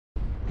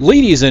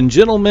Ladies and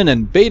gentlemen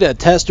and beta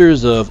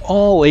testers of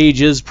all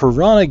ages,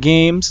 Piranha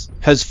Games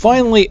has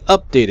finally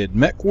updated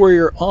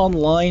Mechwarrior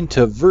Online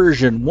to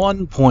version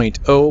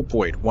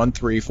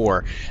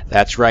 1.0.134.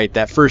 That's right,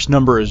 that first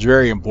number is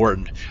very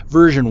important.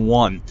 Version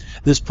 1.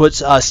 This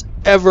puts us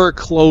ever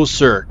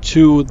closer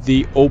to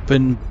the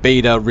open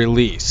beta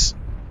release.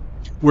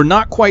 We're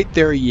not quite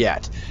there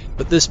yet,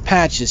 but this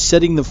patch is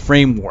setting the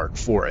framework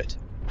for it.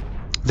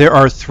 There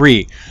are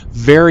 3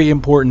 very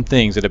important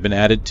things that have been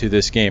added to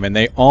this game, and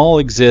they all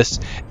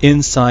exist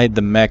inside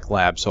the Mech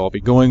Lab, so I'll be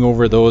going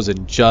over those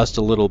in just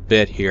a little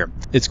bit here.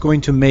 It's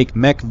going to make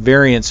mech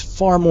variants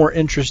far more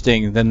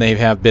interesting than they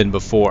have been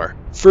before.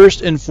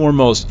 First and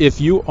foremost, if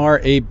you are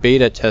a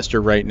beta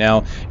tester right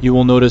now, you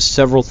will notice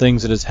several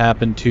things that has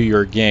happened to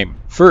your game.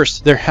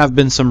 First, there have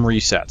been some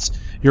resets.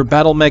 Your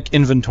battle mech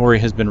inventory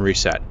has been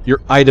reset.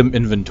 Your item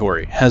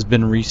inventory has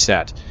been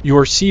reset.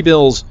 Your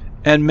C-bills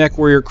and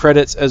Mechwarrior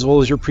credits, as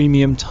well as your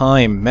premium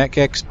time, Mech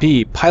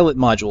XP, pilot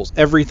modules,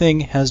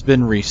 everything has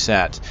been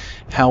reset.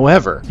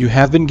 However, you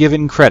have been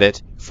given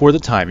credit for the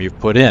time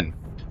you've put in.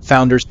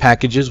 Founders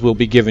packages will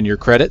be given your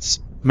credits.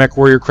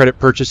 Mechwarrior credit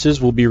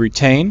purchases will be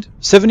retained.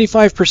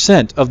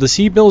 75% of the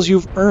C-bills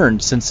you've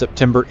earned since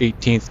September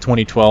 18th,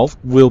 2012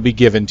 will be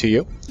given to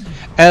you,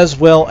 as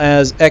well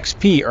as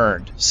XP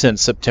earned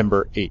since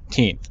September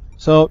 18th.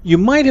 So you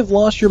might have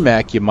lost your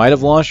mech, you might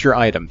have lost your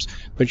items,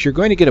 but you're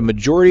going to get a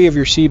majority of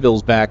your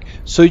C-bills back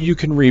so you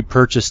can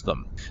repurchase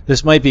them.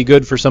 This might be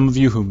good for some of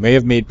you who may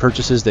have made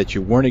purchases that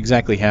you weren't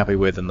exactly happy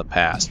with in the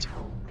past.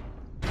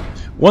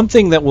 One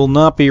thing that will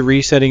not be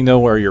resetting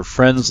though are your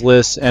friends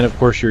lists and of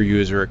course your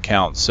user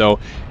accounts. So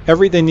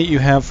everything that you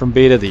have from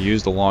beta that you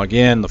use to log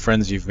in, the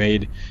friends you've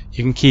made,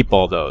 you can keep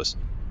all those.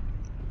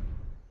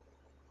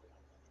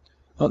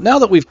 Well, now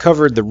that we've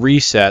covered the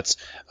resets,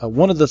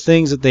 one of the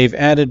things that they've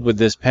added with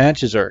this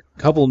patch is a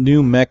couple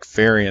new mech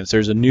variants.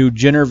 There's a new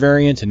Jinner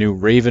variant, a new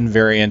Raven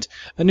variant,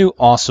 a new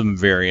Awesome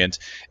variant,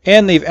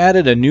 and they've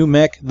added a new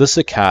mech, the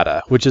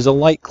Cicada, which is a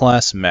light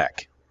class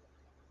mech.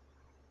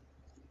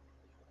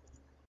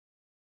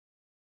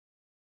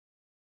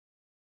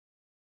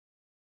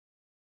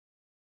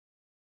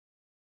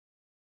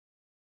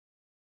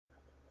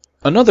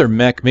 Another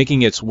mech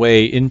making its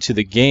way into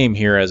the game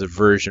here as a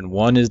version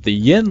 1 is the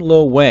Yin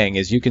Lo Wang,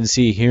 as you can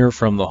see here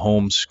from the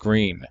home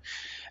screen.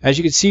 As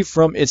you can see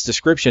from its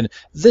description,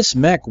 this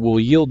mech will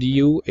yield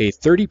you a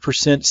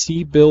 30%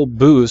 C-bill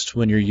boost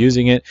when you're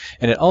using it,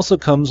 and it also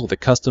comes with a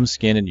custom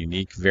skin and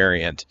unique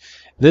variant.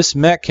 This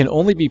mech can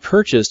only be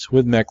purchased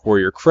with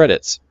Mechwarrior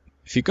credits.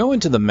 If you go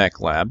into the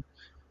Mech Lab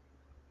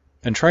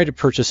and try to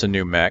purchase a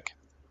new mech,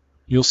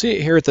 you'll see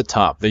it here at the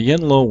top, the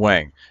Yin Lo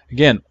Wang.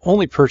 Again,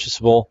 only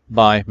purchasable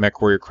by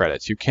Mechwarrior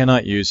credits. You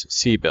cannot use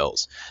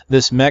C-bills.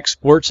 This mech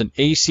sports an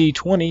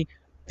AC-20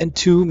 and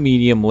 2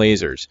 medium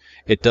lasers.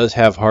 It does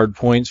have hard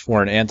points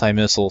for an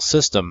anti-missile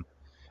system,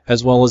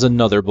 as well as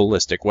another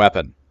ballistic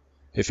weapon.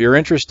 If you're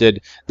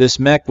interested, this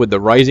mech with the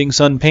Rising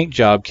Sun paint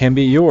job can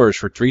be yours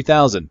for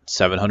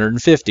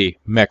 3,750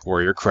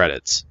 Mechwarrior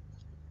credits.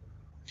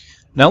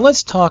 Now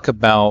let's talk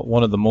about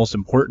one of the most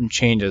important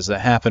changes that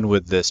happened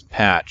with this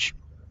patch.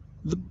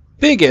 The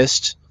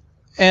biggest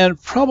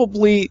and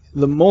probably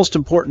the most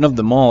important of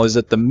them all is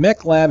that the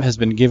Mech Lab has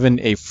been given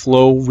a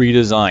flow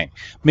redesign,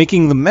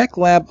 making the Mech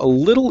Lab a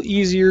little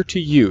easier to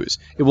use.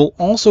 It will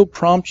also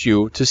prompt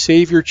you to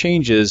save your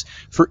changes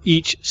for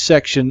each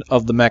section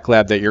of the Mech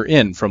Lab that you're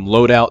in, from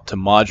loadout to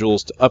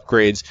modules to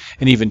upgrades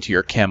and even to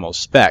your camo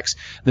specs.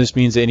 This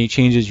means that any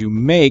changes you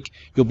make,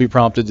 you'll be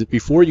prompted that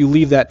before you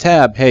leave that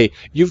tab, hey,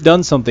 you've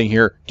done something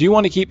here. Do you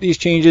want to keep these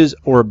changes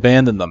or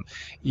abandon them?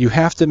 You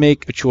have to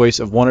make a choice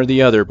of one or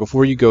the other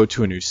before you go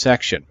to a new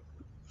section.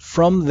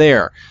 From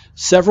there,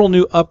 several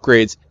new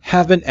upgrades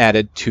have been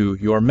added to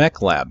your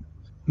Mech Lab.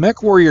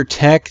 Mechwarrior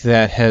tech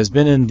that has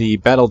been in the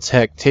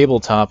BattleTech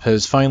tabletop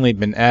has finally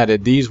been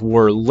added. These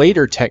were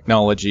later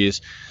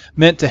technologies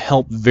meant to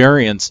help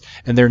variants,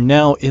 and they're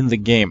now in the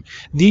game.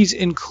 These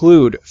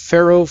include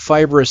Ferro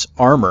Fibrous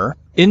armor,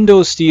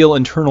 Endo-Steel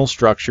Internal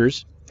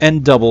Structures,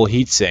 and double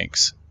heat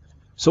sinks.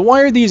 So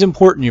why are these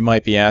important, you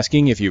might be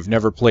asking, if you've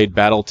never played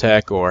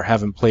BattleTech or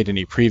haven't played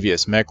any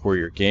previous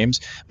Mechwarrior games?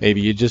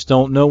 Maybe you just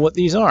don't know what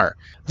these are.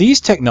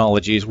 These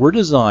technologies were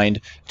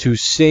designed to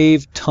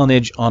save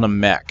tonnage on a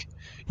mech.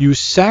 You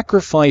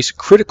sacrifice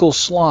critical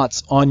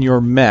slots on your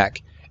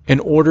mech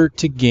in order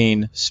to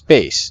gain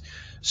space.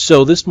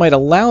 So this might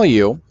allow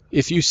you,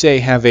 if you say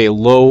have a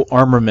low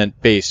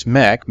armament based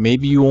mech,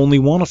 maybe you only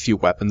want a few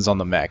weapons on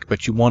the mech,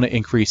 but you want to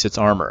increase its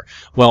armor.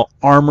 Well,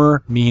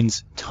 armor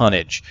means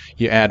tonnage.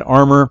 You add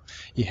armor,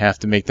 you have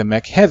to make the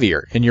mech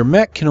heavier, and your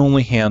mech can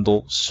only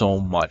handle so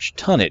much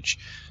tonnage.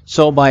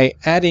 So by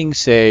adding,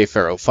 say,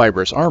 Ferro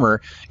Fibrous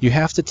armor, you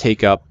have to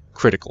take up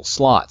critical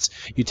slots.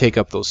 You take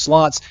up those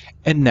slots,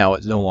 and now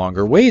it no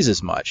longer weighs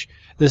as much.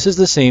 This is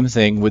the same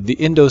thing with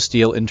the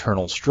Endo-Steel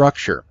Internal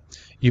Structure.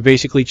 You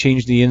basically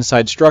change the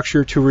inside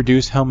structure to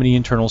reduce how many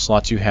internal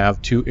slots you have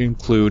to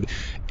include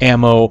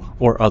ammo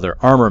or other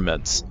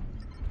armaments.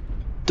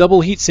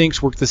 Double heat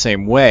sinks work the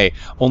same way,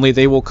 only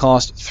they will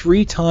cost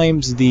 3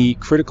 times the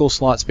critical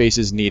slot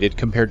spaces needed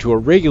compared to a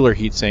regular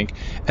heatsink,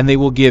 and they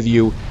will give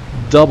you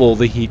double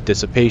the heat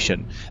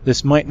dissipation.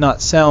 This might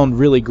not sound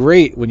really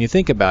great when you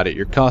think about it.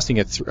 You're costing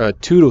a 2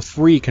 to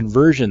 3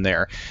 conversion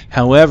there.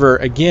 However,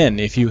 again,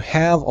 if you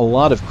have a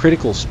lot of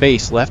critical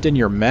space left in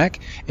your mech,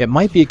 it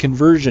might be a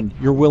conversion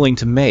you're willing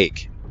to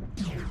make.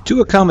 To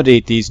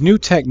accommodate these new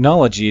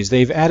technologies,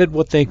 they've added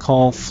what they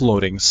call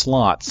floating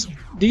slots.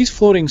 These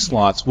floating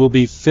slots will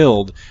be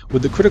filled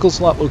with the critical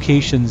slot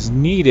locations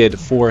needed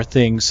for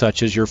things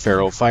such as your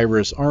Ferro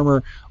Fibrous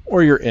armor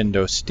or your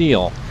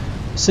Endo-Steel.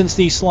 Since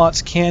these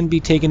slots can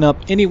be taken up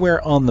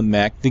anywhere on the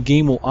mech, the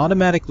game will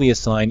automatically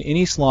assign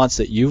any slots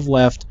that you've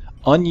left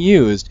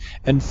unused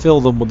and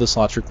fill them with the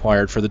slots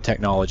required for the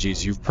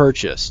technologies you've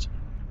purchased.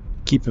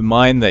 Keep in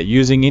mind that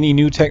using any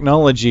new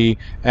technology,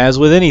 as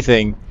with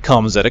anything,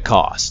 comes at a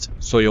cost.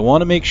 So you'll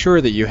want to make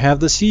sure that you have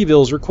the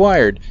C-bills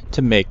required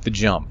to make the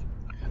jump.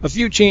 A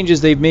few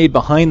changes they've made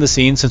behind the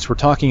scenes since we're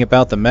talking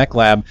about the Mech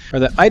Lab are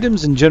that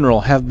items in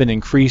general have been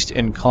increased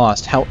in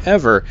cost.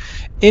 However,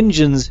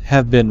 engines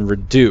have been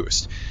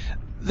reduced.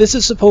 This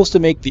is supposed to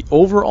make the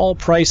overall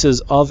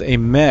prices of a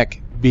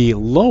mech be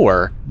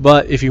lower,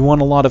 but if you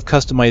want a lot of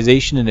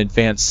customization and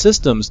advanced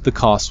systems, the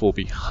costs will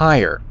be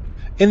higher.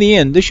 In the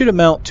end, this should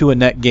amount to a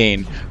net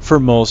gain for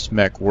most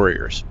mech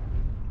warriors.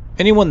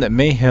 Anyone that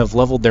may have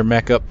leveled their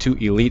mech up to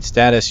elite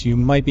status, you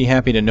might be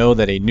happy to know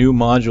that a new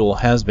module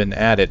has been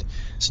added.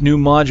 This new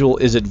module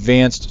is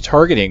advanced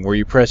targeting, where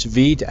you press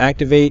V to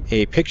activate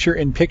a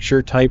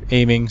picture-in-picture type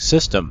aiming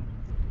system.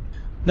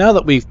 Now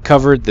that we've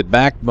covered the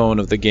backbone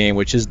of the game,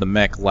 which is the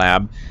Mech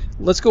Lab,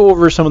 let's go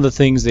over some of the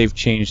things they've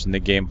changed in the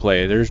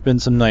gameplay. There's been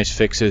some nice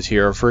fixes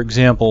here. For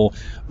example,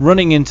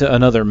 running into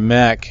another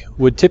mech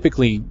would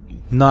typically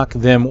knock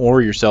them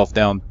or yourself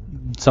down,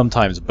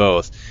 sometimes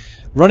both.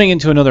 Running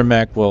into another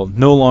mech will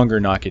no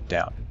longer knock it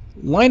down.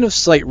 Line of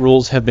sight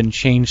rules have been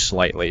changed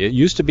slightly. It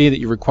used to be that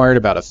you required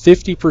about a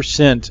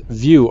 50%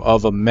 view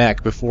of a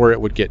mech before it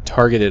would get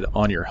targeted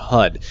on your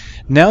HUD.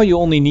 Now you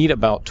only need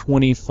about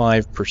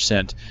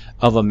 25%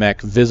 of a mech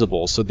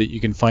visible so that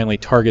you can finally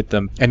target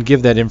them and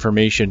give that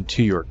information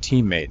to your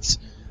teammates.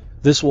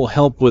 This will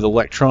help with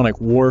electronic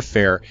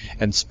warfare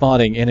and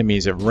spotting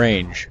enemies at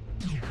range.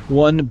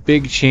 One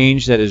big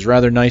change that is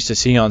rather nice to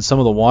see on some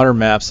of the water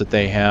maps that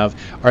they have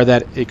are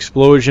that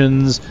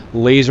explosions,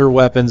 laser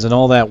weapons, and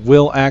all that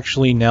will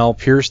actually now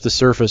pierce the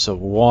surface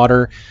of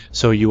water,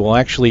 so you will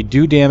actually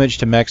do damage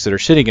to mechs that are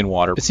sitting in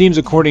water. It seems,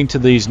 according to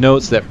these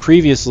notes, that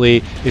previously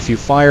if you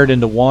fired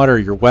into water,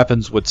 your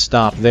weapons would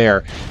stop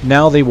there.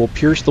 Now they will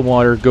pierce the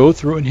water, go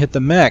through and hit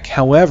the mech.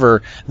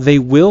 However, they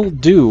will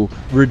do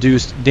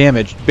reduced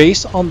damage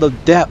based on the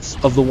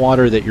depth of the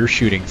water that you're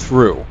shooting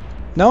through.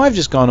 Now I've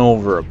just gone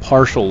over a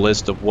partial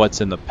list of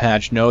what's in the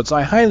patch notes.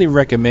 I highly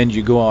recommend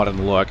you go out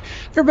and look.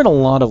 There have been a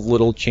lot of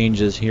little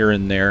changes here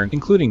and there,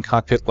 including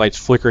cockpit lights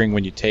flickering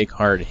when you take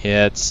hard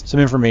hits, some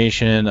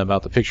information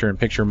about the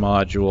picture-in-picture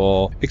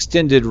module,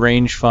 extended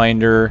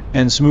rangefinder,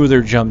 and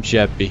smoother jump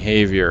jet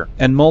behavior,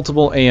 and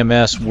multiple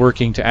AMS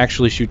working to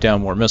actually shoot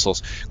down more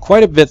missiles.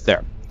 Quite a bit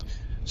there.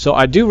 So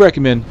I do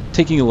recommend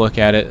taking a look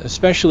at it,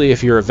 especially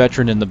if you're a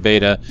veteran in the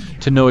beta,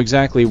 to know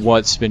exactly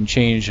what's been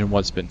changed and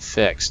what's been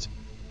fixed.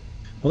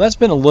 Well, that's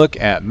been a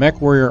look at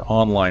Mechwarrior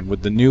Online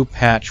with the new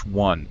patch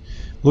 1.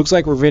 Looks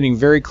like we're getting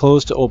very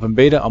close to open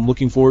beta. I'm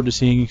looking forward to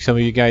seeing some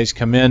of you guys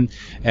come in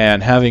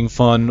and having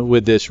fun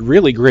with this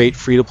really great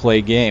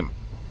free-to-play game.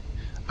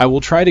 I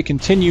will try to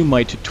continue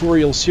my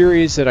tutorial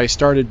series that I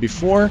started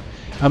before.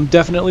 I'm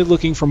definitely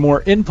looking for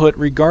more input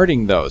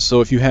regarding those, so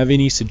if you have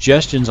any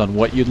suggestions on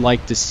what you'd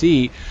like to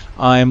see,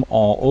 I'm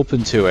all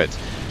open to it.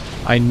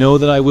 I know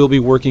that I will be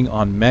working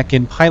on Mech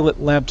and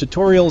Pilot Lab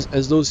tutorials,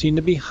 as those seem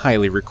to be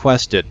highly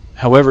requested.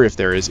 However, if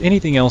there is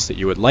anything else that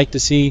you would like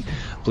to see,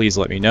 please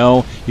let me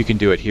know. You can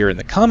do it here in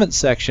the comments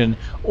section,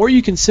 or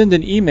you can send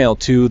an email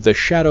to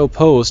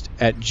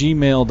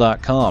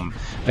theshadowpost@gmail.com.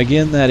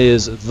 Again, that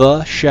is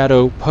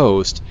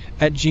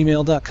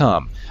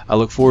theshadowpost@gmail.com. I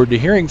look forward to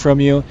hearing from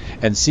you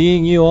and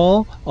seeing you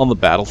all on the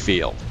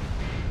battlefield.